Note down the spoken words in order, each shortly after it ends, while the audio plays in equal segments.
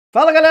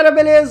Fala galera,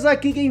 beleza?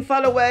 Aqui quem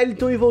fala é o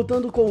Wellington e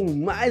voltando com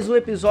mais um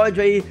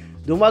episódio aí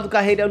do Modo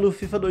Carreira no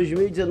FIFA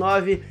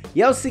 2019.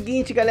 E é o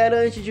seguinte galera,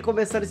 antes de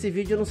começar esse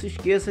vídeo não se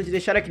esqueça de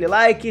deixar aquele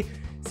like.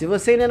 Se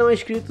você ainda não é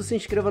inscrito, se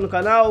inscreva no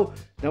canal,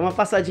 dá uma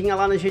passadinha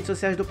lá nas redes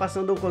sociais do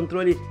Passando o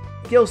Controle,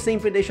 que eu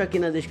sempre deixo aqui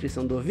na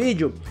descrição do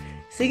vídeo.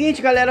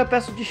 Seguinte galera,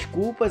 peço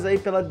desculpas aí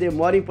pela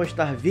demora em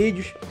postar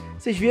vídeos.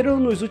 Vocês viram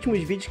nos últimos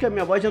vídeos que a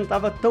minha voz já não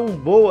estava tão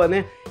boa,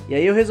 né? E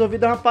aí eu resolvi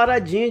dar uma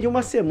paradinha de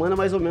uma semana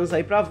mais ou menos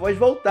aí pra voz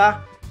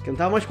voltar, que eu não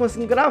tava mais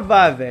conseguindo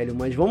gravar, velho.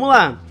 Mas vamos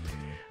lá.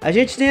 A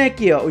gente tem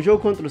aqui, ó, o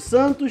jogo contra o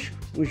Santos,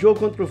 um jogo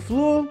contra o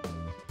Flu.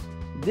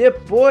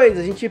 Depois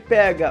a gente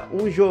pega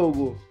um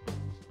jogo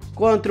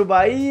contra o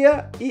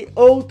Bahia e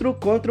outro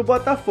contra o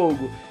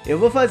Botafogo. Eu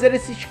vou fazer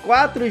esses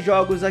 4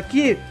 jogos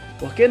aqui,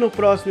 porque no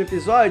próximo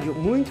episódio,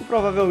 muito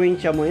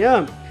provavelmente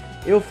amanhã,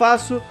 eu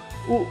faço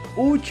o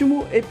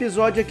último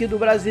episódio aqui do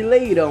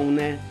Brasileirão,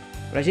 né?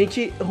 Pra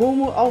gente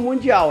rumo ao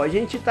Mundial. A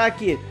gente tá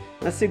aqui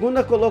na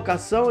segunda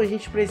colocação, a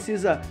gente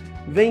precisa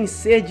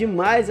vencer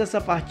demais essa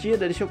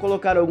partida. Deixa eu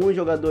colocar alguns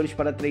jogadores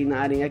para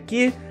treinarem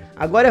aqui.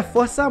 Agora é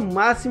força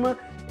máxima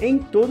em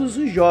todos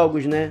os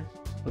jogos, né?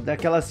 Vou dar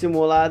aquela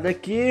simulada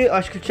aqui.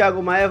 Acho que o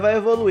Thiago Maia vai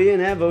evoluir,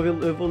 né? Vai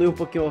evoluir um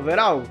pouquinho o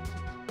overall.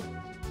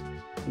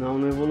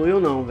 Não evoluiu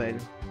não, velho.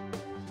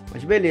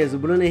 Mas beleza, o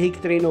Bruno Henrique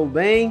treinou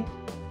bem.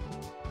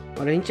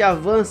 Agora a gente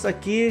avança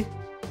aqui.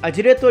 A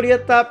diretoria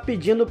tá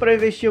pedindo para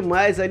investir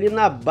mais ali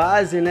na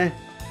base, né?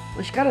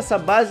 Mas cara, essa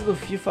base do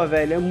FIFA,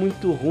 velho, é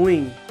muito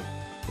ruim.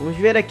 Vamos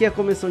ver aqui a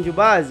comissão de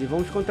base.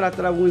 Vamos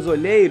contratar alguns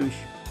olheiros.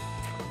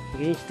 O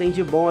que a gente tem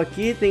de bom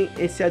aqui? Tem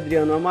esse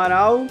Adriano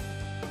Amaral.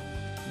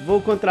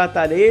 Vou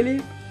contratar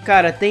ele.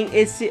 Cara, tem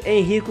esse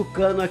Henrico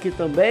Cano aqui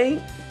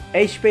também.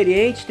 É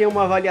experiente, tem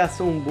uma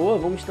avaliação boa.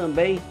 Vamos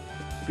também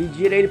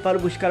pedir a ele para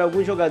buscar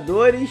alguns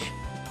jogadores.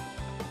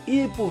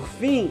 E por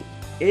fim,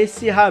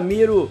 esse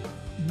Ramiro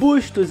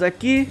Bustos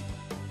aqui.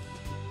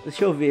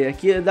 Deixa eu ver,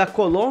 aqui é da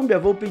Colômbia,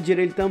 vou pedir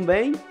ele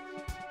também.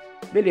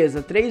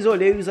 Beleza, 3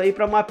 olheiros aí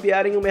para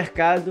mapearem o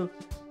mercado,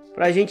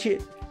 pra gente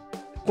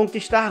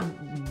conquistar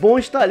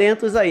bons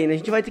talentos aí, né? A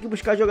gente vai ter que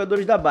buscar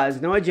jogadores da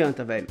base, não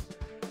adianta, velho.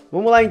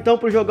 Vamos lá então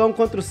pro jogão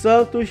contra o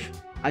Santos.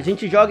 A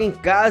gente joga em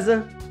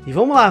casa e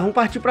vamos lá, vamos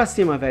partir pra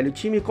cima, velho. O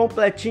time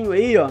completinho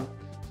aí, ó.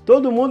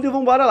 Todo mundo e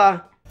vambora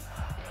lá.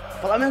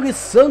 Flamengo e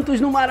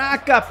Santos no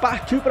Maraca,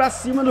 partiu pra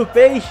cima do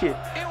peixe.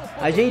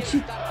 A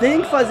gente tem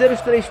que fazer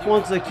os 3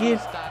 pontos aqui,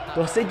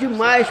 torcer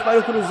demais para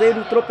o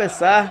Cruzeiro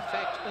tropeçar,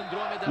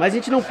 mas a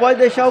gente não pode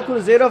deixar o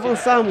Cruzeiro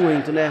avançar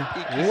muito, né?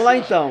 Vamos lá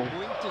então.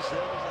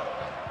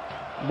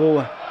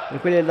 Boa,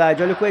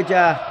 tranquilidade, olha o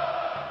Coediar.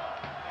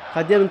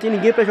 Cadê? Não tem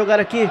ninguém para jogar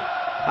aqui.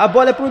 A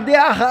bola é pro De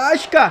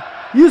Arrasca.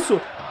 Isso,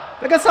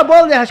 pega essa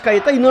bola, De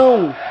Arrascaeta, aí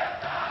não.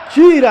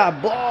 Tira a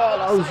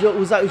bola,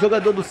 o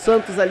jogador do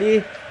Santos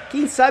ali.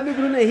 Quem sabe o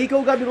Bruno Henrique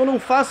ou o Gabigol não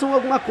façam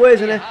alguma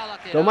coisa, né?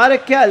 Tomara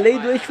que a lei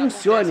do ex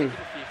funcione.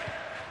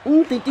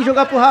 Tentei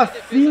jogar pro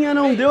Rafinha,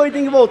 não deu e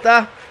tem que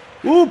voltar.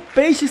 O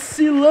Peixe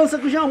se lança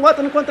com o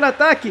Jamota no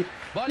contra-ataque.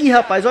 Ih,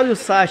 rapaz, olha o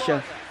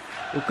Sacha.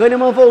 O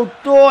Kahneman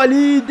voltou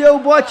ali, deu o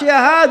bote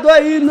errado.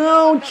 Aí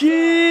não,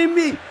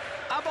 time.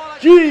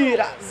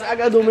 Tira a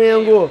zaga do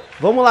Mengo.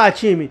 Vamos lá,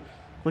 time.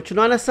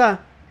 Continuar nessa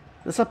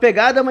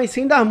pegada, mas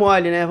sem dar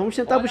mole, né? Vamos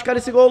tentar buscar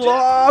esse gol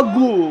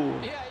logo.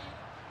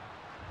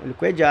 Olha o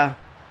Coediar.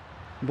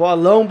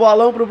 Bolão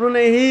pro Bruno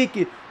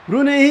Henrique.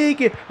 Bruno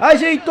Henrique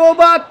ajeitou,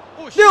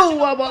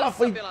 bateu. A bola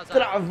foi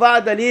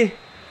travada ali.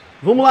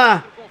 Vamos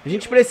lá. A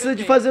gente precisa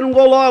de fazer um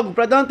gol logo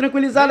para dar uma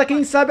tranquilizada.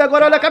 Quem sabe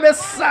agora, olha a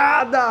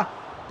cabeçada.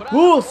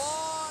 Por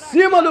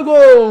cima do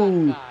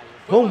gol.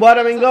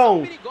 Vambora,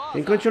 Mengão.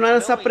 Tem que continuar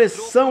nessa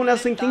pressão,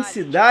 nessa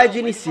intensidade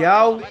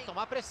inicial.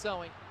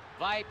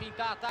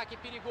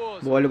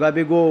 Boa, olha o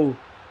Gabigol.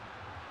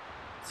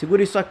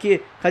 Segura isso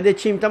aqui. Cadê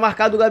time? Tá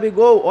marcado o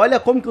Gabigol. Olha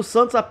como que o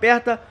Santos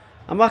aperta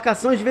a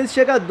marcação. Às vezes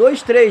chega a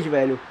 2-3,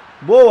 velho.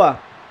 Boa.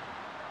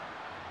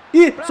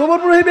 Ih, sobrou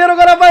pro Ribeiro.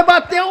 Agora vai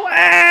bater o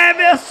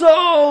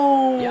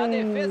Everson. E a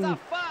defesa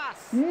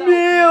afasta.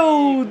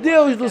 Meu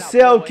Deus do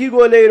céu. Que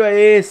goleiro é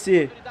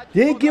esse?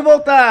 Tem que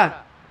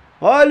voltar.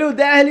 Olha o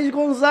Derlis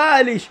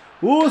Gonzalez.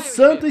 O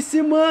Santos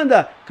se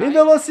manda. Tem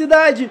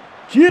velocidade.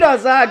 Tira a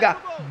zaga.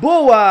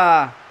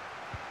 Boa.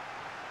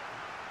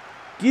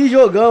 Que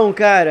jogão,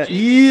 cara.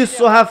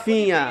 Isso,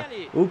 Rafinha.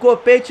 O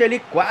Copete ali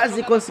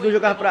quase conseguiu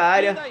jogar pra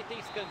área.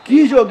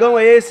 Que jogão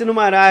é esse no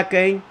Maraca,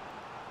 hein?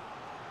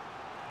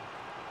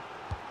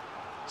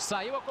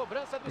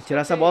 Vai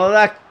tirar essa bola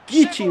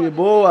daqui, time.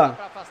 Boa.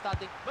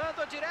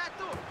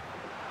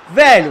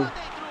 Velho.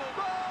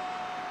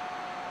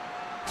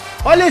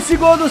 Olha esse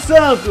gol do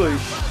Santos.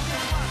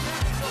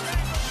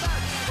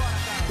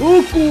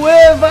 O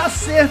Cueva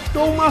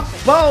acertou uma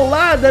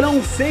paulada.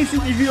 Não sei se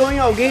desviou em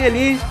alguém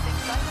ali.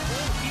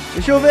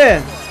 Deixa eu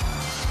ver.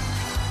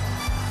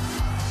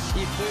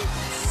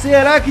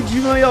 Será que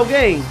desviou em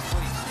alguém?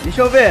 Deixa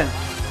eu ver.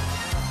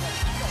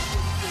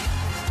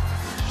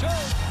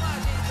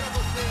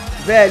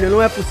 Velho,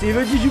 não é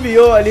possível.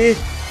 Desviou ali.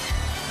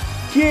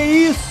 Que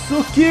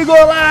isso, que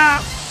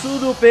golaço! golaço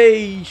do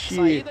Peixe.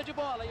 Saída de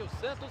bola e o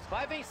Santos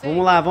vai vencer.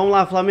 Vamos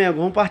lá, Flamengo.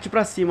 Vamos partir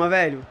pra cima,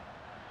 velho.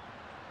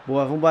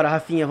 Boa, vambora,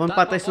 Rafinha. Vamos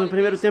empatar isso no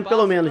primeiro tempo,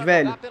 pelo menos,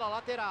 velho.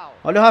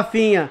 Olha o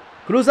Rafinha.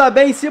 Cruza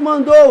bem, se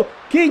mandou.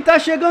 Quem tá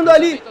chegando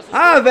ali?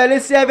 Ah, velho,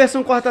 esse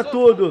Everton corta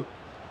tudo.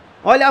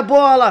 Olha a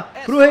bola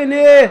pro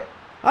René.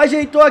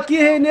 Ajeitou aqui,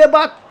 René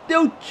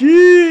bateu,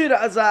 tira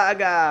a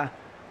zaga.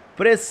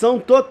 Pressão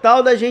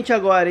total da gente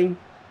agora, hein.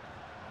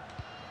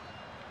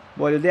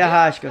 Olha o De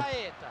Arrasca.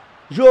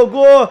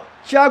 Jogou,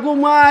 Thiago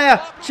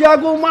Maia,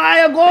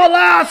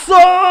 golaço!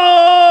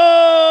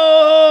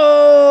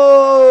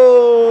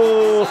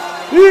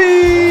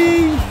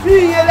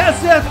 Enfim, ele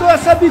acertou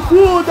essa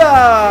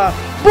bicuda!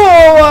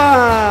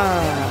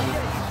 Boa!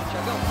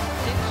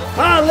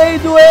 A lei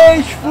do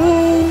ex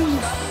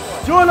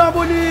funciona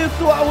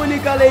bonito, a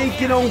única lei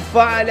que não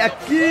falha.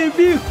 Que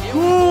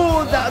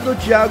bicuda do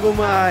Thiago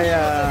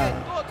Maia!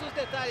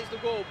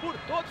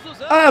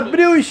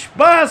 Abriu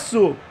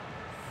espaço!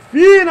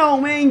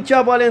 Finalmente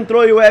a bola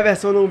entrou e o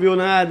Everton não viu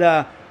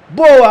nada.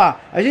 Boa!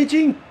 A gente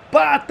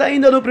empata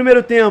ainda no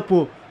primeiro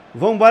tempo.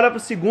 Vamos embora pro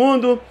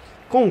segundo.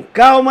 Com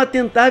calma,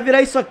 tentar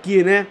virar isso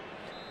aqui, né?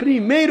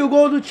 Primeiro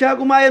gol do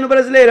Thiago Maia no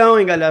Brasileirão,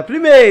 hein, galera?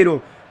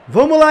 Primeiro.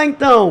 Vamos lá,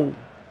 então.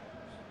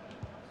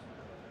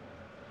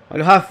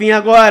 Olha o Rafinha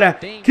agora.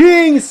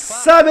 Quem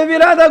sabe a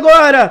virada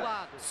agora?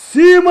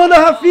 Se manda,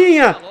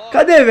 Rafinha.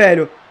 Cadê,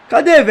 velho?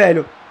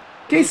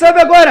 Quem sabe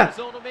agora?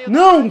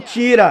 Não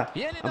tira.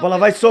 A bola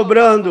vai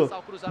sobrando.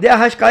 De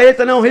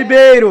Arrascaeta, não,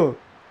 Ribeiro.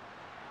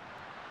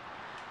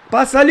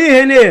 Passa ali,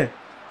 René.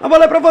 A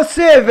bola é pra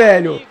você,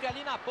 velho.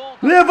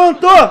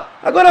 Levantou.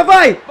 Agora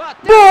vai.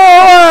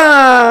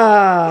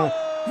 Boa!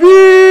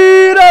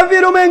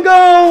 Vira o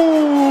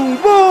Mengão.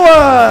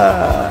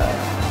 Boa!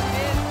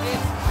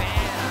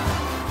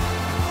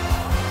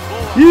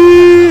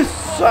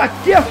 Isso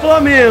aqui é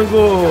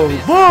Flamengo.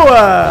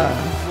 Boa!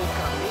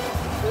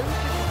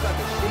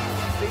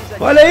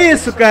 Olha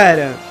isso,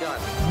 cara.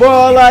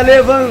 Bola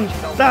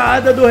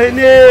levantada do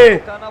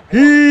René.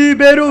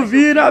 Ribeiro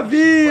vira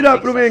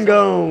pro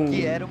Mengão.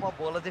 Que era uma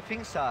bola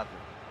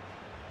defensável.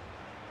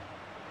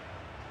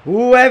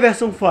 O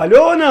Everton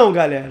falhou ou não,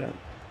 galera?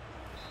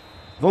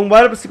 Vamos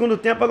embora pro segundo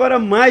tempo agora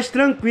mais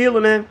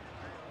tranquilo, né?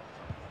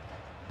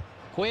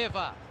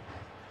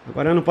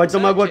 Agora não pode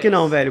tomar gol aqui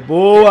não, velho.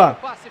 Boa.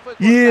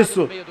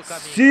 Isso.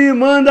 Se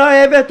manda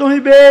Everton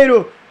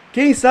Ribeiro.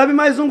 Quem sabe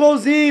mais um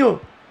golzinho.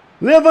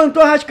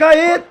 Levantou a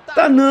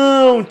Arrascaeta.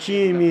 Não,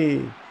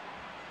 time.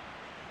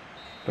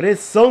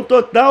 Pressão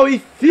total e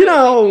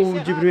final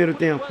de primeiro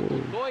tempo.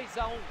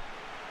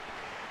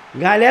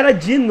 Galera,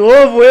 de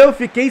novo eu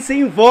fiquei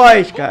sem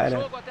voz,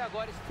 cara.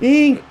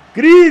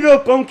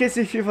 Incrível como que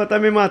esse FIFA tá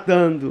me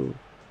matando.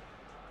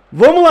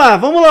 Vamos lá.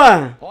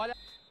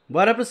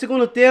 Bora pro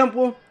segundo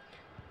tempo.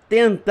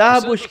 Tentar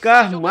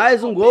buscar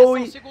mais um gol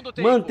e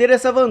manter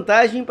essa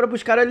vantagem para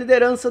buscar a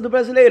liderança do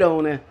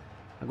Brasileirão, né?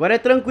 Agora é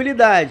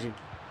tranquilidade.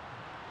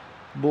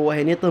 Boa,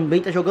 René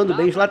também tá jogando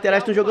bem. Os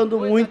laterais estão jogando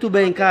muito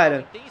bem,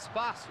 cara.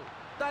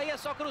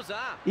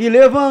 E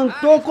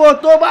levantou,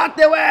 cortou,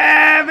 bateu.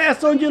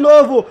 Everton de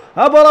novo.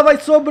 A bola vai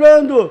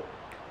sobrando.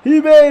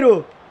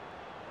 Ribeiro.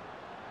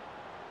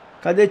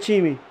 Cadê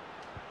time?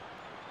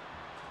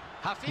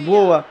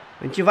 Boa.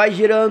 A gente vai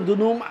girando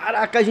no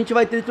Maraca. A gente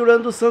vai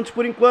triturando o Santos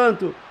por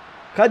enquanto.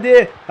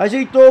 Cadê?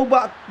 Ajeitou,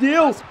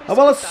 bateu. A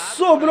bola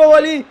sobrou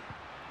ali.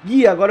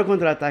 E agora o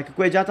contra-ataque. O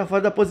Cuejá tá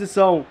fora da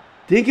posição.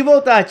 Tem que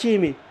voltar,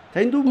 time.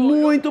 Tá indo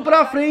muito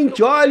pra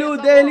frente. Olha o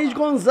Denis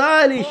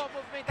Gonzalez.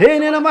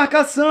 René na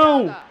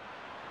marcação.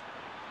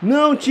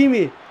 Não,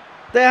 time.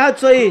 Tá errado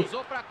isso aí.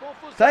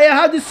 Tá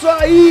errado isso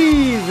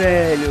aí,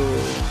 velho.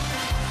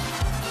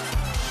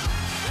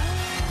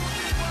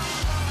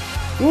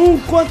 Um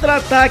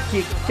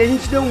contra-ataque que a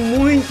gente deu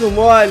muito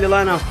mole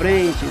lá na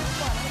frente.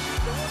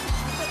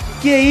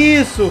 Que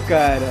isso,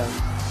 cara.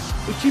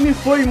 O time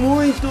foi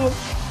muito.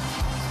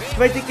 A gente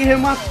vai ter que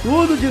remar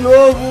tudo de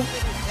novo.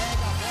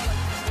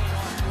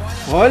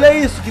 Olha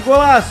isso, que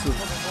golaço.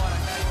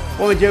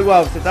 Pô, Diego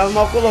Alves, você tava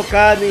mal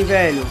colocado, hein,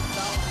 velho.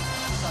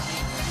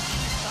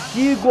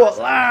 Que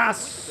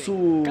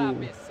golaço.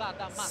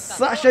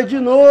 Sacha de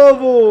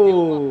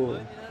novo.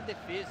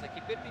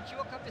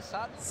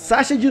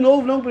 Sacha de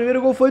novo, não. O primeiro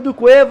gol foi do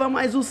Cueva,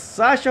 mas o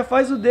Sacha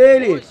faz o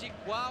dele.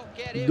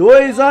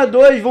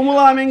 2-2, vamos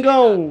lá,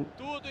 Mengão.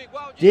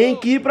 Tem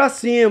que ir pra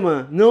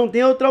cima. Não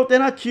tem outra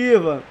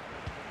alternativa.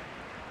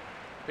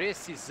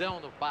 Precisão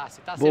no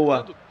passe, tá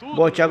boa.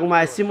 Boa, Thiago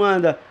Maia se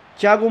manda.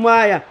 Thiago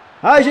Maia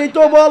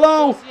ajeitou o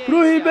bolão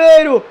pro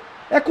Ribeiro.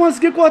 É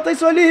conseguir cortar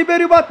isso ali,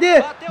 Ribeiro, e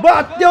bater.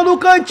 Bateu no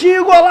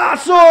cantinho,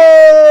 golaço!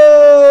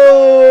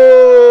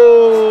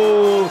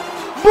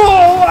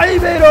 Boa,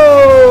 Ribeiro!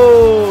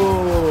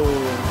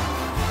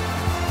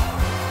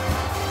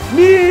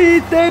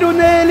 Miteiro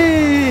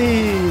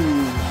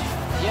nele!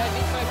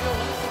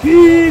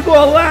 Que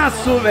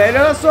golaço,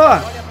 velho! Olha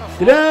só!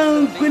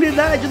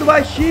 Tranquilidade do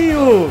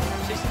baixinho!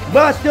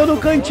 Bateu no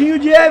cantinho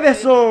de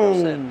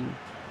Everton!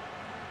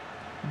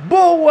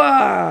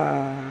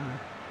 Boa!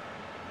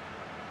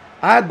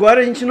 Agora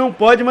a gente não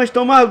pode mais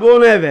tomar gol,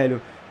 né,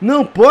 velho?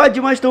 Não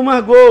pode mais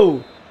tomar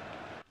gol.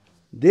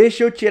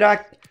 Deixa eu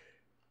tirar...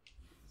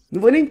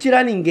 Não vou nem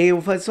tirar ninguém, eu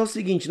vou fazer só o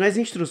seguinte. Nas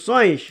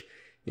instruções,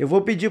 eu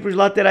vou pedir para os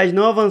laterais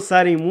não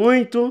avançarem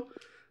muito,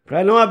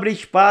 para não abrir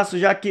espaço,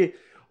 já que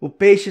o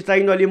peixe está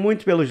indo ali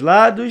muito pelos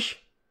lados.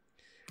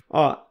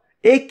 Ó,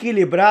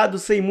 equilibrado,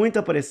 sem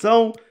muita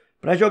pressão,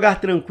 para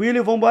jogar tranquilo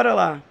e vambora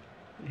lá.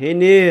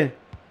 René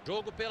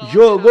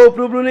jogou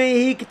pro Bruno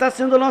Henrique, tá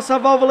sendo a nossa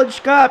válvula de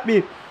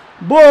escape.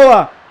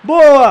 Boa,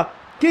 boa.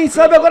 Quem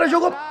sabe agora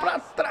jogou pra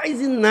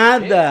trás e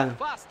nada.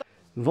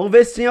 Vamos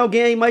ver se tem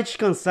alguém aí mais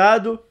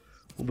descansado.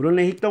 O Bruno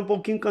Henrique tá um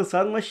pouquinho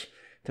cansado, mas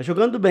tá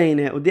jogando bem,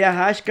 né? O De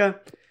Arrasca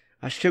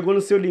acho que chegou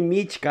no seu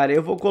limite, cara.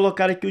 Eu vou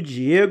colocar aqui o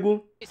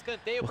Diego,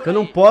 porque eu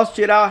não posso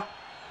tirar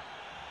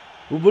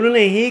o Bruno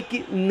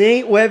Henrique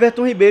nem o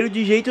Everton Ribeiro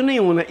de jeito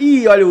nenhum, né?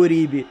 Ih, olha o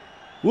Uribe.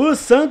 O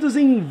Santos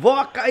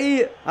invoca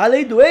aí a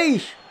lei do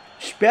ex?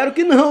 Espero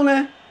que não,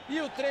 né?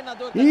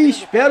 Ih,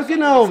 espero que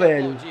não,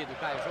 velho.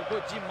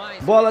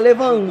 Bola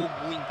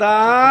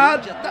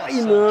levantada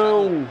e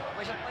não.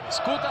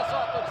 Escuta só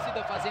a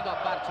torcida fazendo a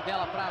parte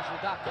dela para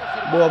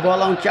ajudar. Boa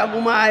bola, um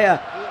Thiago Maia.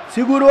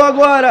 Segurou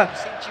agora.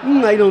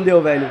 Aí não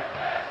deu, velho.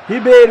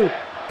 Ribeiro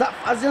tá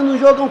fazendo um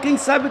jogão, quem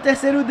sabe o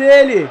terceiro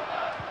dele.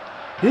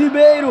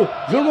 Ribeiro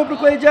jogou pro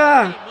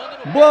Coedjar.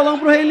 Bolão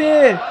pro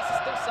René.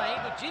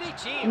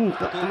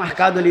 Tá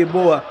marcado ali,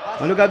 boa.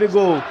 Olha o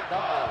Gabigol.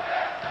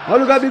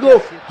 Olha o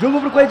Gabigol. Jogou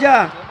pro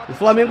Coedjar. O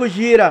Flamengo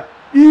gira.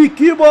 E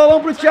que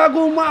bolão pro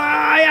Thiago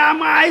Maia.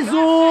 Mais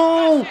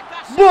um.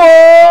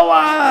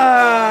 Boa!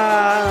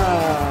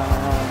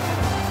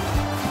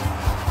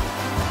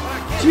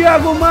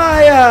 Thiago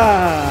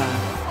Maia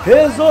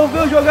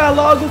resolveu jogar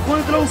logo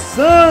contra o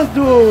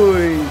Santos.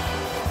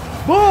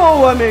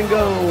 Boa,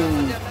 Mengão.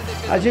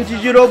 A gente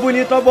girou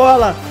bonito a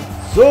bola.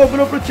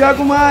 Sobrou pro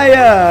Thiago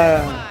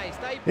Maia.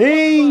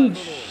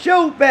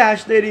 Encheu o pé,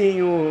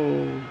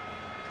 rasteirinho.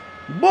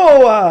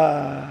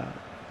 Boa!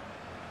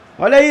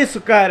 Olha isso,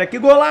 cara. Que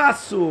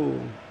golaço.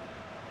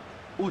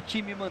 O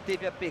time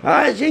manteve a pegada.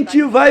 A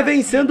gente vai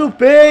vencendo o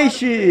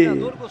peixe.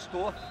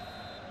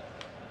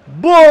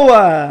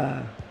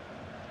 Boa!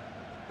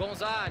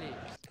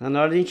 Tá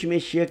na hora de a gente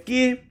mexer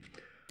aqui.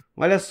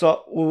 Olha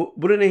só, o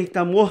Bruno Henrique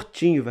tá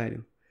mortinho,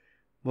 velho.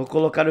 Vou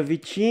colocar o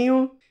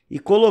Vitinho e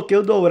coloquei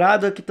o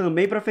Dourado aqui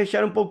também para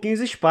fechar um pouquinho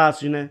os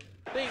espaços, né?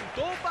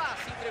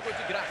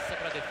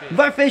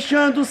 Vai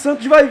fechando, o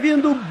Santos vai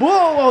vindo.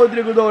 Boa,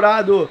 Rodrigo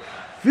Dourado.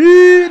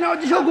 Final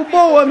de jogo,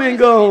 boa,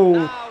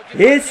 Mengão.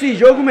 Esse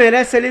jogo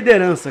merece a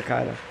liderança,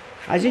 cara.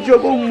 A gente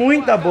jogou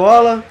muita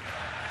bola.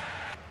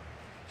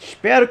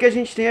 Espero que a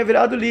gente tenha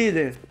virado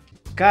líder.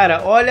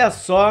 Cara, olha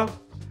só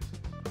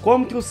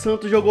como que o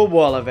Santos jogou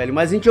bola, velho.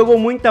 Mas a gente jogou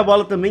muita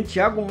bola também.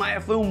 Thiago Maia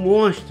foi um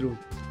monstro.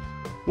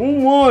 Um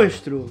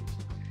monstro.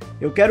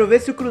 Eu quero ver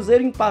se o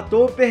Cruzeiro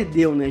empatou ou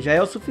perdeu, né? Já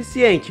é o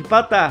suficiente,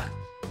 empatar.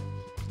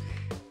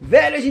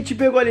 Velho, a gente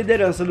pegou a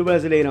liderança do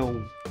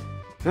Brasileirão.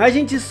 A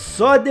gente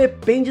só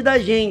depende da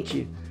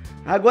gente.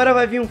 Agora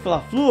vai vir um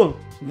Fla-Flu,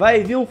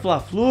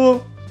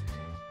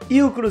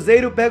 e o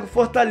Cruzeiro pega o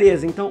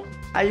Fortaleza. Então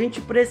a gente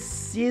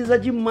precisa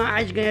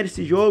demais ganhar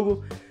esse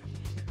jogo.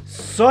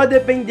 Só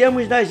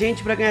dependemos da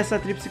gente para ganhar essa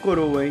tríplice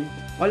coroa, hein?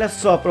 Olha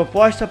só,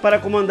 proposta para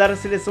comandar a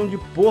seleção de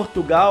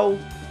Portugal.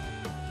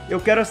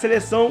 Eu quero a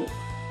seleção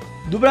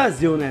do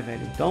Brasil, né,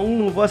 velho? Então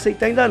não vou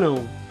aceitar ainda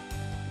não.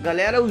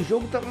 Galera, o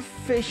jogo tava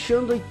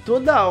fechando aí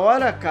toda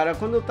hora, cara,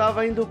 quando eu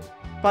tava indo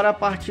para a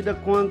partida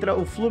contra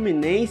o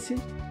Fluminense.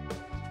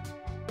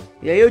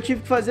 E aí eu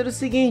tive que fazer o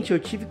seguinte, eu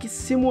tive que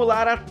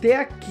simular até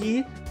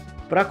aqui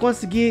para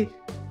conseguir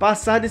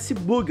passar desse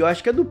bug. Eu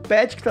acho que é do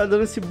Pet que tá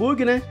dando esse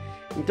bug, né?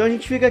 Então a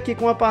gente fica aqui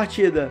com a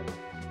partida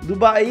do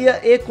Bahia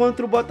e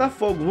contra o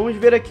Botafogo. Vamos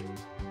ver aqui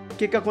o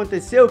que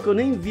aconteceu, que eu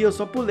nem vi, eu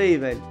só pulei,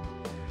 velho.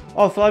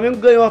 Ó, o Flamengo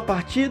ganhou a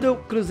partida, o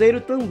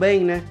Cruzeiro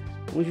também, né?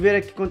 Vamos ver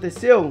aqui o que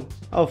aconteceu.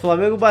 Ó, o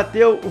Flamengo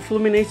bateu o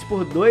Fluminense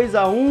por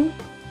 2-1.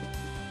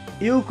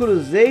 E o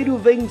Cruzeiro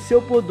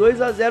venceu por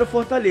 2-0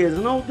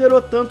 Fortaleza. Não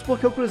alterou tanto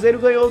porque o Cruzeiro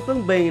ganhou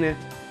também, né?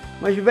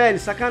 Mas, velho,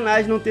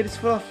 sacanagem não ter esse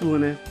Fla-Flu,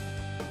 né?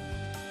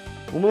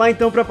 Vamos lá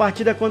então para a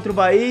partida contra o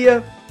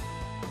Bahia.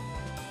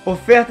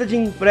 Oferta de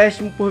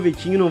empréstimo por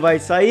Vitinho não vai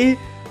sair.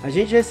 A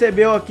gente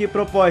recebeu aqui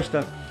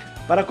proposta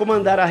para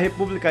comandar a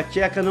República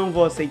Tcheca, não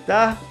vou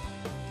aceitar.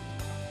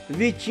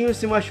 Vitinho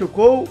se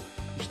machucou,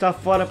 está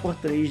fora por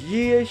 3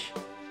 dias.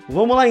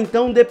 Vamos lá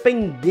então,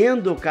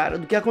 dependendo, cara,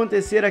 do que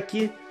acontecer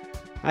aqui,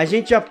 a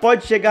gente já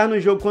pode chegar no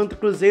jogo contra o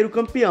Cruzeiro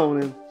campeão,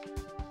 né?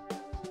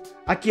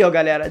 Aqui, ó,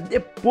 galera,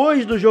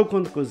 depois do jogo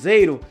contra o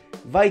Cruzeiro,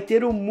 vai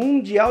ter o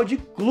Mundial de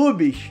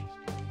Clubes.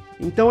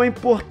 Então é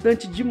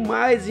importante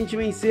demais a gente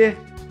vencer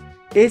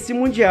esse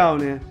Mundial,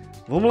 né?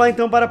 Vamos lá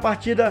então para a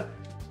partida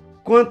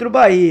contra o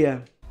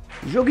Bahia.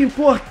 Jogo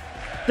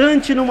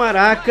importante no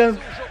Maraca.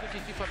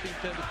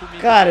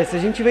 Cara, se a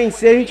gente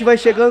vencer, a gente vai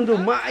chegando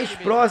mais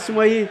próximo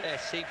aí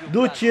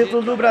do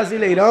título do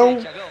Brasileirão.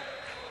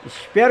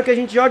 Espero que a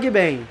gente jogue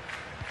bem.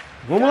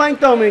 Vamos lá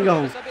então,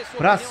 Mengão.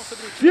 Pra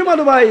cima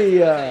do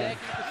Bahia.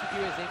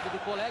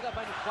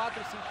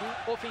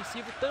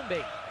 ofensivo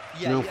também.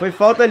 Não foi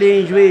falta ali,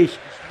 hein, juiz.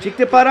 Tinha que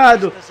ter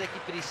parado.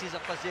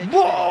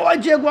 Boa,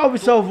 Diego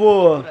Alves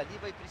salvou.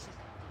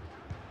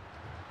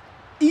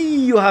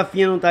 Ih, o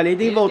Rafinha não tá ali,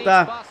 tem que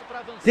voltar.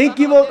 Tem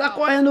que voltar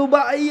correndo. O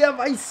Bahia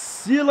vai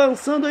se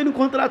lançando aí no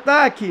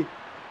contra-ataque.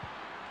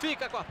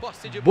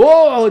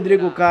 Boa,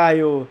 Rodrigo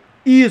Caio.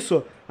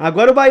 Isso.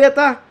 Agora o Bahia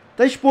tá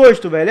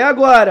exposto, velho. É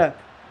agora.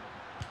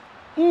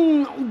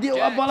 Não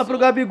deu a bola pro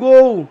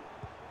Gabigol.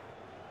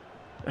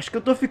 Acho que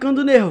eu tô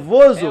ficando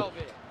nervoso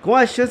com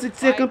a chance de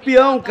ser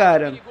campeão,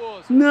 cara.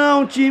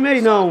 Não, time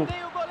aí não.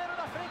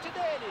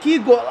 Que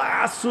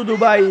golaço do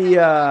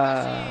Bahia.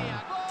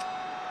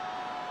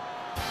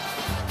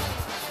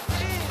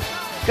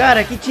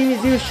 Cara, que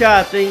timezinho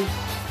chato, hein?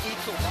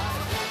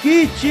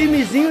 Que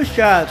timezinho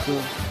chato.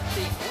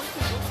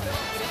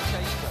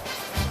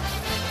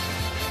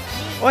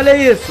 Olha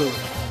isso.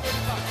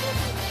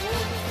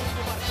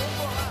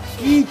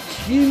 Que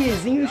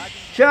timezinho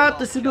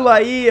chato esse do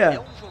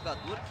Bahia.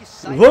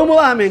 Vamos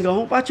lá, Mengão.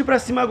 Vamos partir pra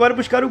cima agora e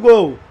buscar o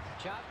gol.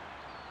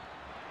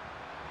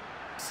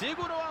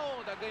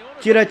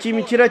 Tira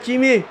time, tira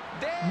time.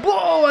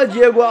 Boa,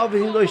 Diego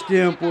Alves em 2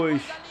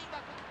 tempos.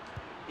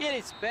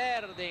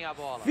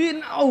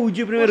 Final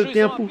de primeiro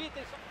tempo.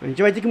 A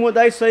gente vai ter que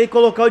mudar isso aí,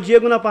 colocar o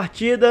Diego na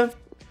partida.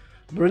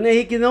 Bruno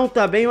Henrique não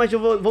tá bem, mas eu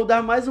vou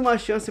dar mais uma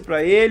chance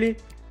pra ele.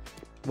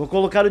 Vou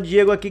colocar o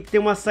Diego aqui, que tem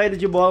uma saída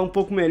de bola um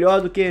pouco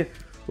melhor do que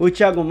o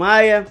Thiago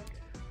Maia.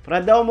 Pra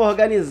dar uma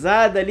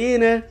organizada ali,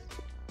 né?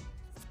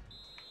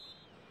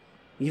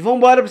 E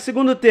vambora pro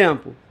segundo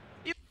tempo.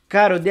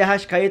 Cara, o De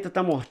Arrascaeta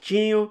tá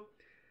mortinho.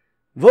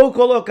 Vou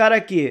colocar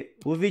aqui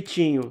o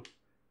Vitinho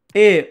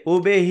e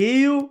o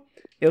Berrio.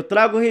 Eu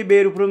trago o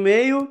Ribeiro pro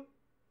meio.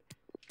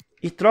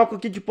 E troco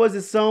aqui de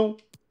posição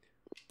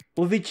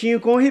o Vitinho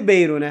com o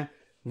Ribeiro, né?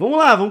 Vamos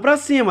lá, vamos pra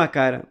cima,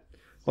 cara.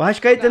 O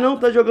Arrascaeta não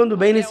tá jogando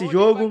bem nesse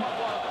jogo.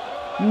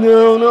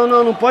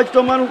 Não pode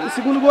tomar um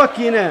segundo gol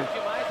aqui, né?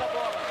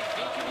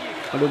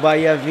 Olha o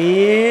Bahia vindo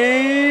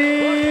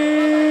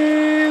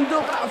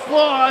pra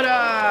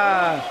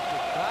fora.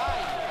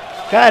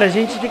 Cara, a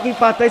gente tem que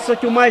empatar isso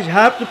aqui o mais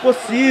rápido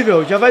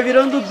possível. Já vai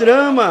virando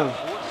drama.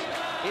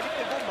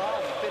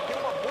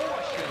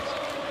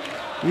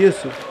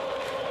 Isso.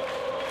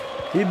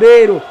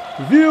 Ribeiro.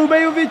 Viu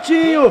bem o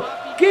Vitinho.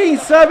 Quem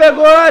sabe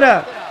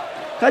agora?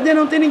 Cadê?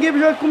 Não tem ninguém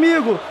pra jogar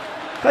comigo.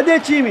 Cadê,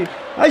 time?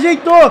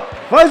 Ajeitou.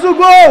 Faz o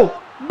gol.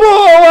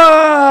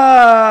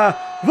 Boa!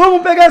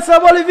 Vamos pegar essa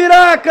bola e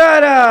virar,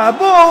 cara.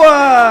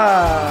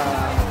 Boa!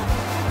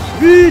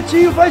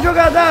 Vitinho faz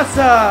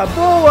jogadaça.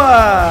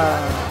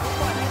 Boa!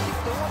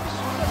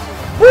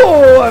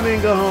 Boa,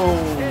 Mengão!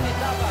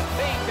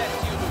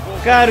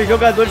 Cara, os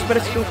jogadores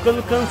parecem que estão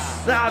ficando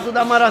cansados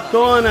da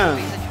maratona.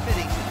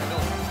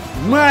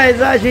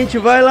 Mas a gente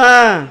vai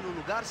lá.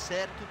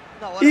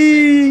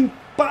 E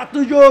empata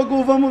o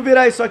jogo. Vamos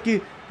virar isso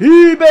aqui.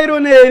 Ribeiro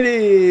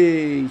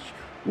neles.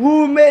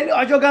 O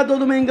melhor jogador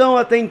do Mengão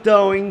até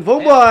então, hein?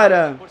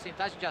 Vambora.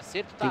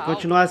 Tem que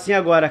continuar assim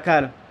agora,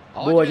 cara.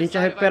 Boa, a gente já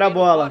recupera a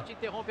bola.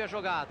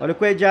 Olha o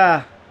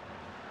Cuejá.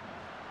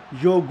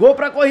 Jogou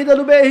pra corrida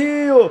do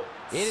Berrio.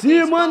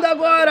 Se manda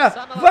agora.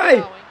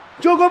 Vai.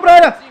 Jogou pra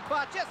área.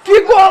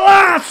 Que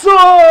golaço!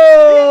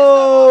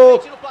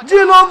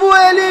 De novo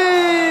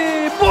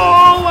ele.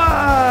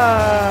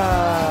 Boa!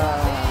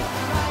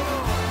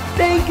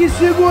 Tem que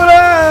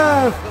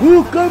segurar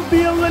o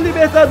campeão da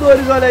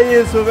Libertadores. Olha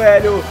isso,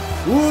 velho.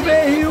 O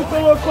Berrio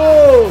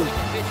colocou.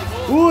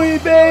 O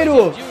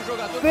Ribeiro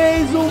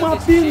fez uma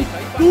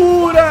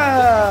pintura.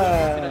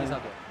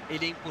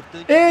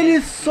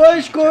 Ele só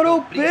escorou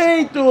o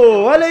peito.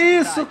 Olha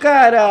isso,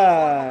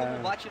 cara.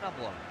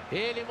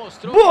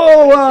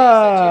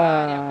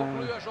 Boa!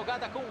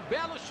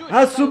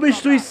 As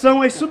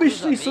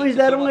substituições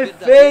deram um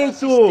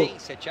efeito.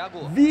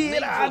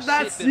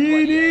 Virada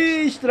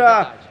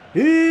sinistra.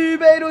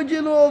 Ribeiro de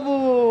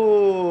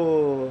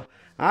novo.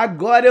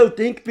 Agora eu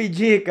tenho que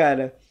pedir,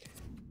 cara,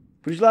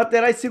 para os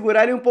laterais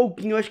segurarem um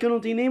pouquinho. Acho que eu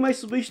não tenho nem mais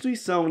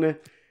substituição, né?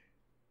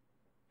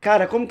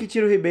 Cara, como que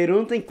tira o Ribeiro?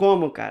 Não tem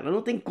como, cara.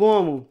 Não tem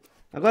como.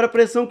 Agora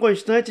pressão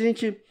constante.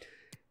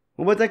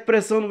 Vamos botar aqui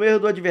pressão no erro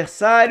do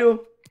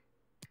adversário.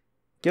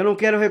 Que eu não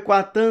quero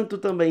recuar tanto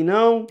também,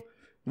 não.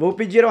 Vou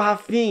pedir ao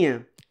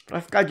Rafinha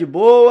para ficar de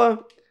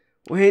boa.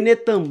 O René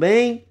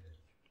também.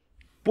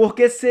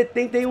 Porque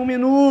 71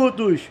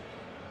 minutos.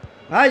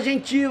 A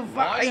gente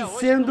vai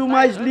sendo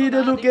mais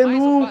líder do que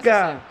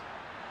nunca.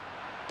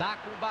 Tá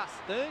com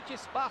bastante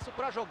espaço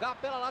para jogar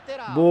pela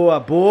lateral. Boa,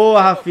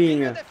 boa,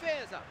 Rafinha.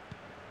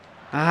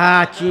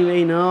 Ah, time,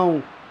 aí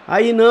não.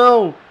 Aí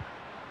não.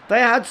 Tá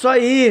errado isso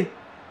aí.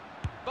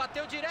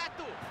 Bateu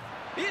direto.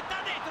 E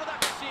tá dentro da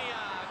caixinha.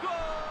 Gol!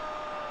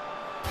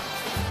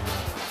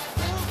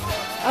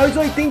 Aos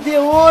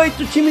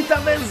 88, o time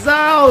tava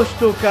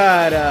exausto,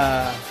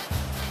 cara.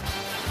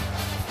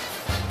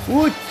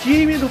 O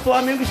time do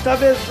Flamengo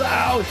estava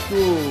exausto.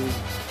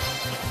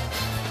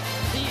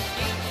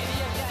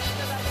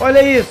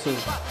 Olha isso.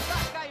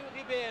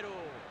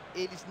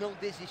 Eles não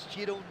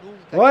desistiram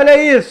nunca. Olha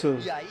isso.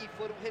 E aí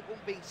foram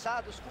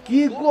recompensados com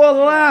Que um gol.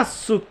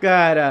 golaço,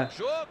 cara.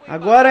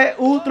 Agora é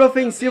ultra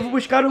ofensivo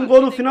buscar um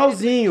gol no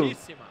finalzinho.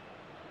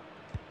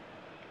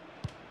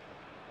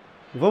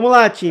 Vamos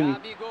lá, time.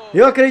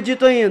 Eu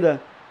acredito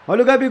ainda.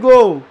 Olha o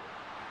Gabigol.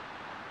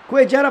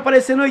 Coedjar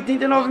aparecendo em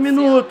 89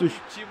 minutos.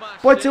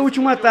 Pode ser o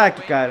último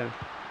ataque, cara.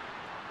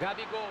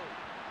 Gabigol.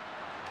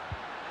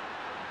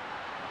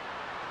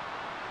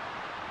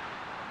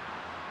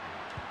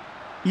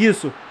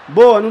 Isso.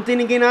 Boa, não tem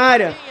ninguém na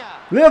área.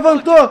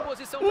 Levantou.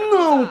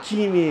 Não,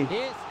 time.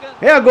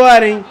 É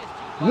agora, hein?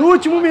 No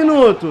último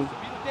minuto.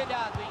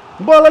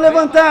 Bola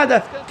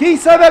levantada. Quem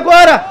sabe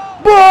agora?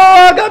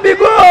 Boa,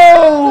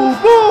 Gabigol!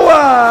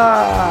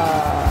 Boa!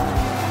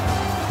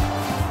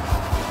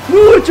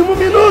 No último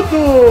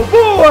minuto!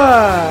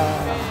 Boa!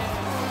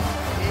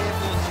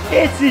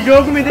 Esse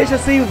jogo me deixa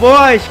sem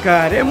voz,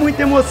 cara. É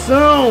muita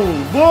emoção.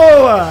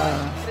 Boa!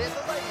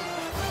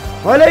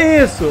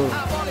 Olha isso!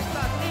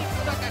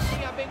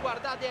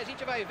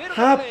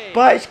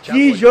 Rapaz,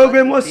 que jogo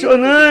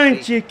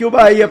emocionante que o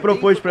Bahia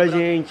propôs pra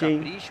gente,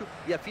 hein?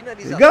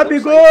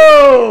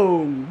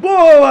 Gabigol!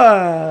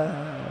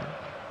 Boa!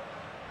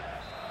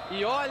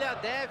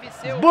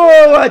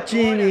 Boa,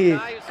 time!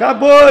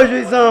 Acabou,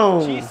 juizão!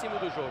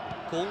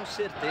 Com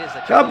certeza.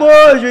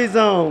 Acabou,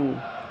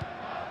 juizão!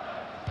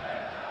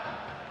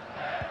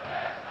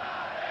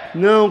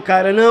 Não,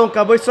 cara, não.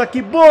 Acabou isso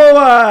aqui.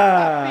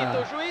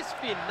 Boa!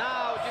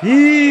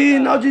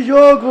 Final de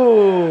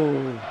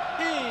jogo!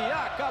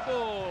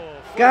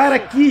 Cara,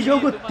 que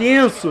jogo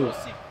tenso!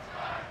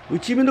 O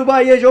time do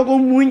Bahia jogou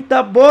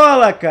muita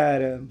bola,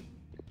 cara!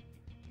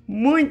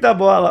 Muita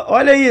bola!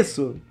 Olha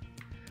isso!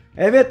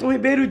 Everton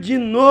Ribeiro de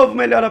novo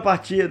melhora a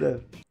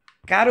partida.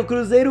 Cara, o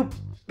Cruzeiro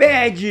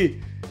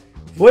perde.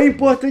 Foi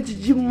importante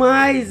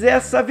demais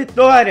essa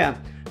vitória.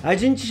 A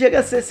gente chega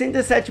a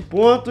 67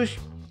 pontos.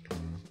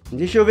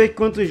 Deixa eu ver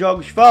quantos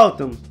jogos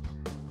faltam.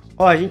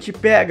 Ó, a gente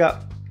pega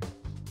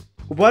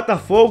o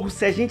Botafogo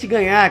se a gente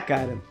ganhar,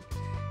 cara.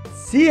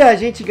 Se a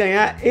gente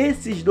ganhar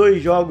esses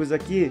dois jogos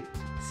aqui,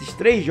 esses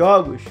 3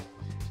 jogos,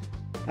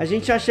 a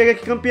gente já chega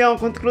aqui campeão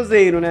contra o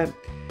Cruzeiro, né?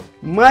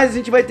 Mas a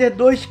gente vai ter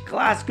 2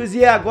 clássicos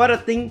e agora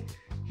tem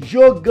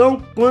jogão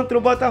contra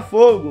o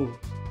Botafogo.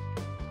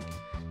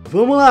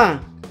 Vamos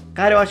lá.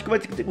 Cara, eu acho que vai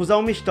ter que usar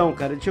um mistão,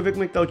 cara. Deixa eu ver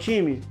como é que tá o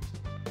time.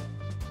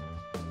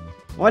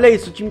 Olha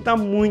isso, o time tá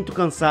muito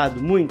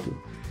cansado, muito.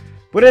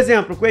 Por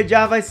exemplo, o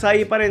Coedjar vai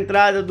sair para a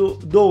entrada do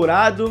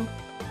Dourado.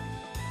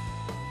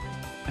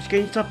 Acho que a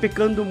gente tá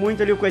pecando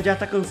muito ali, o Coedjar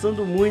tá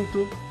cansando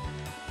muito.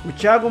 O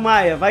Thiago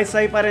Maia vai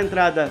sair para a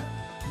entrada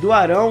do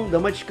Arão, dá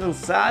uma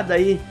descansada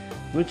aí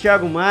no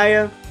Thiago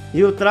Maia.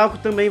 E o Trauco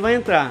também vai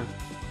entrar.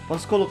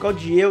 Posso colocar o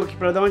Diego aqui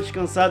para dar uma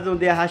descansada no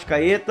De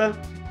Arrascaeta.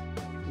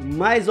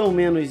 Mais ou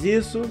menos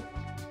isso.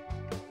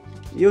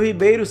 E o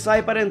Ribeiro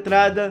sai para a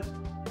entrada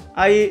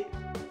aí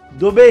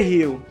do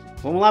Berril.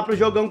 Vamos lá pro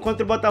jogão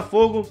contra o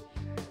Botafogo.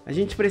 A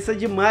gente precisa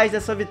demais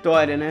dessa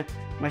vitória, né?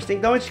 Mas tem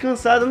que dar uma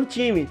descansada no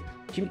time.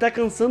 O time tá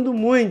cansando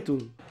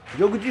muito.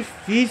 Jogo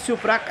difícil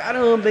pra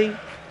caramba, hein?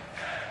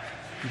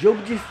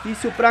 Jogo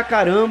difícil pra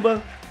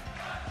caramba.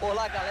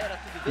 Olá, galera,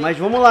 tudo bem? Mas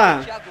vamos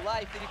lá. Thiago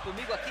Leifert, e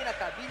comigo aqui na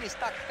cabine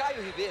está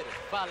Caio Ribeiro.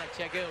 Fala,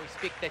 Thiagão,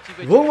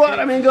 expectativa de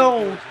Vambora,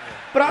 Mengão!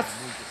 Pra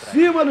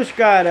cima dos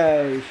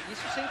caras!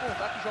 Isso sem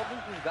contar que jogam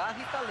com garra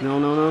e talento. Não,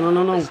 não, não, não,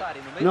 não, não.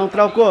 Começarem no meio Não, do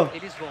caminho, Trauco.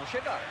 Eles vão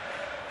chegar.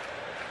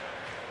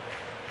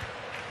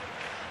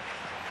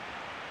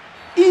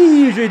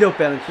 Ih, o juiz deu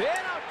pênalti.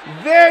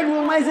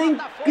 Velho, mas é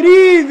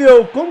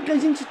incrível! Como que a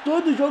gente,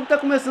 todo jogo tá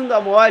começando a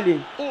dar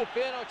mole. O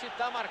pênalti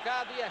tá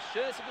marcado e a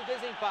chance do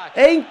desempate.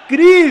 É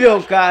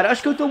incrível, cara.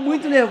 Acho que eu tô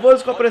muito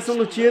nervoso com a pressão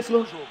do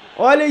título.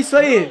 Olha isso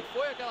aí.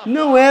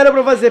 Não era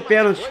pra fazer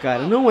pênalti, cara.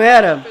 Não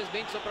era.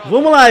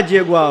 Vamos lá,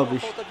 Diego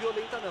Alves.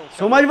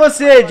 Sou mais de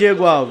você,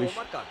 Diego Alves.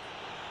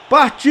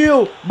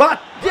 Partiu.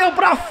 Bateu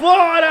pra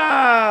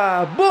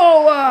fora.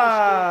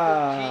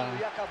 Boa.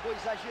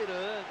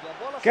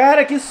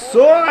 Cara, que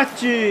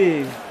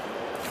sorte.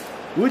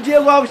 O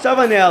Diego Alves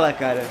estava nela,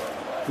 cara.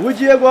 O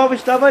Diego Alves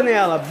estava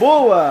nela.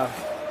 Boa.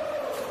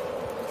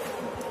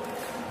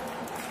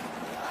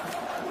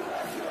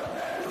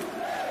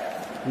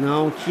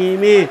 Não,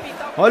 time.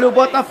 Olha o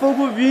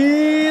Botafogo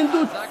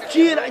vindo.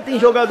 Tira. E tem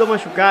jogador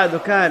machucado,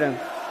 cara.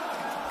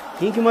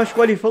 Quem que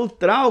machucou ali foi o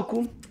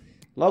Trauco.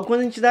 Logo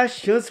quando a gente dá a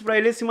chance pra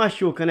ele se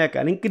machuca, né,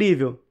 cara?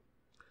 Incrível.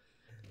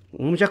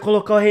 Vamos já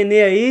colocar o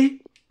René aí.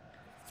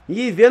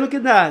 E ver no que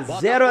dá.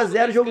 0 a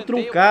 0, jogo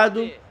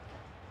truncado.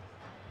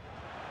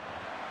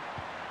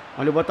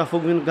 Olha o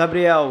Botafogo vindo,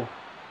 Gabriel.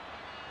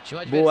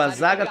 Boa, a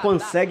zaga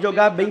consegue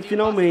jogar bem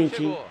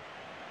finalmente, hein?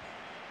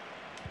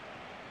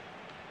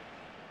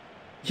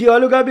 E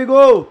olha o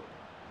Gabigol.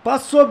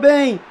 Passou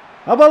bem.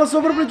 A bola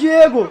sobrou pro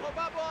Diego.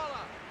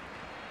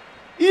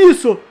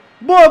 Isso.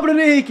 Boa, Bruno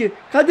Henrique.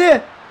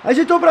 Cadê?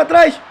 Ajeitou pra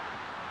trás.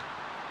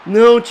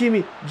 Não,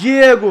 time.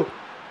 Diego.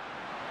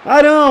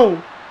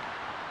 Arão.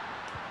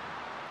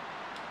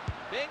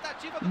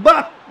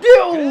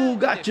 Bateu o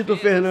Gatito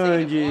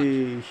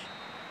Fernandes.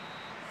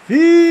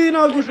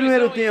 Final de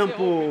primeiro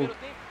tempo.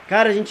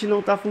 Cara, a gente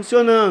não tá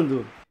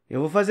funcionando.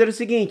 Eu vou fazer o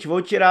seguinte,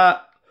 vou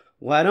tirar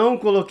o Arão,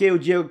 coloquei o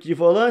Diego de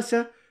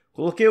volância,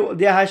 coloquei o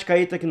De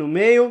Arrascaeta aqui no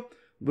meio,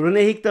 Bruno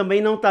Henrique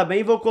também não tá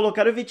bem, vou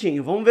colocar o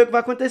Vitinho. Vamos ver o que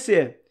vai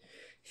acontecer.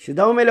 Se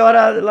dá uma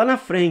melhora lá na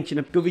frente,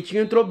 né? Porque o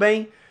Vitinho entrou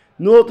bem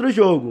no outro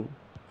jogo.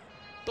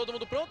 Todo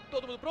mundo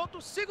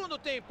pronto. Segundo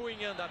tempo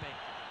em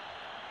andamento.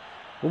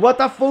 O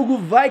Botafogo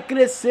vai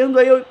crescendo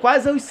aí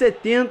quase aos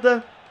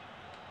 70.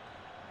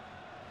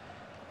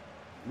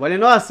 Olha,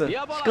 nossa,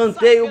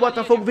 escanteio, o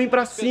Botafogo vem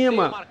pra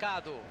cima.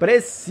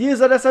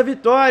 Precisa dessa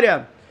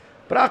vitória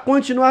para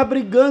continuar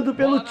brigando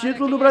pelo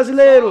título do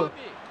brasileiro.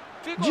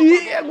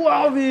 Diego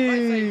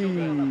Alves!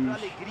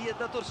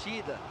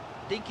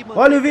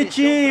 Olha o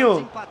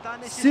Vitinho,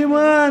 se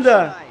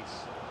manda.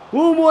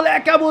 O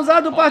moleque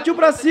abusado partiu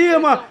pra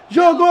cima,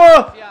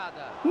 jogou.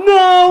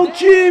 Não,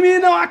 time,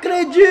 não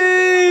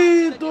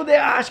acredito, De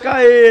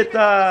Arrascaeta.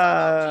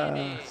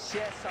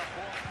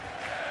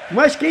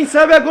 Mas quem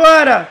sabe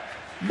agora?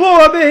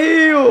 Boa,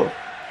 Berrio.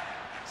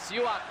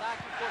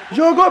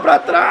 Jogou pra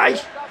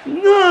trás.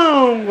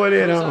 Não,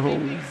 goleirão.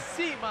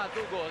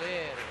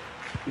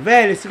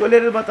 Velho, esse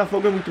goleiro do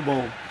Botafogo é muito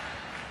bom.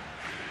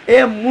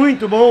 É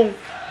muito bom.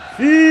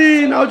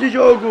 Final de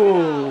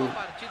jogo.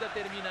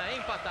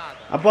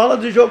 A bola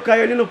do jogo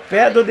caiu ali no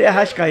pé do De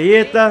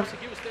Arrascaeta.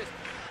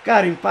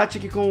 Cara, o empate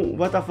aqui com o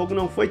Botafogo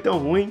não foi tão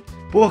ruim,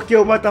 porque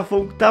o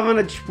Botafogo tava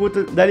na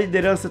disputa da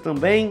liderança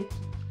também.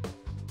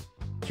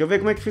 Deixa eu ver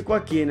como é que ficou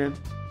aqui, né?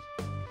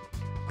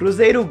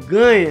 Cruzeiro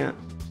ganha,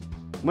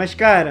 mas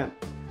cara,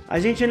 a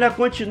gente ainda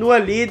continua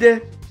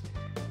líder.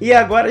 E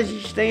agora a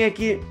gente tem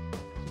aqui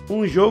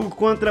um jogo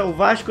contra o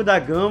Vasco da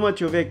Gama.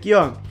 Deixa eu ver aqui,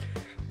 ó.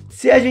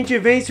 Se a gente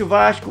vence o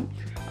Vasco,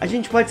 a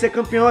gente pode ser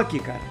campeão aqui,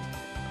 cara.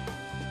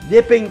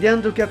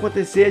 Dependendo do que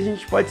acontecer, a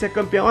gente pode ser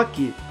campeão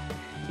aqui.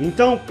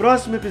 Então, o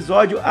próximo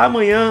episódio,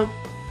 amanhã,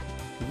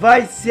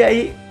 vai ser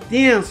aí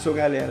tenso,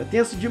 galera.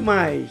 Tenso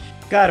demais.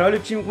 Cara, olha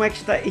o time como é que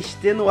está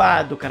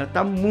extenuado, cara.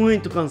 Tá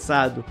muito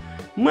cansado.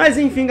 Mas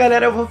enfim,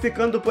 galera, eu vou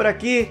ficando por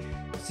aqui.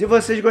 Se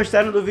vocês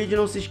gostaram do vídeo,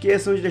 não se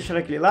esqueçam de deixar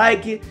aquele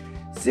like.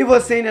 Se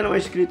você ainda não é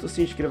inscrito,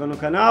 se inscreva no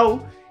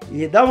canal.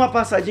 E dá uma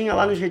passadinha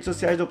lá nas redes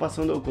sociais do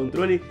Passando o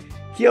Controle,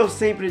 que eu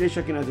sempre deixo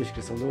aqui na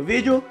descrição do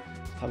vídeo.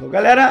 Falou,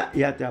 galera,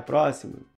 e até a próxima.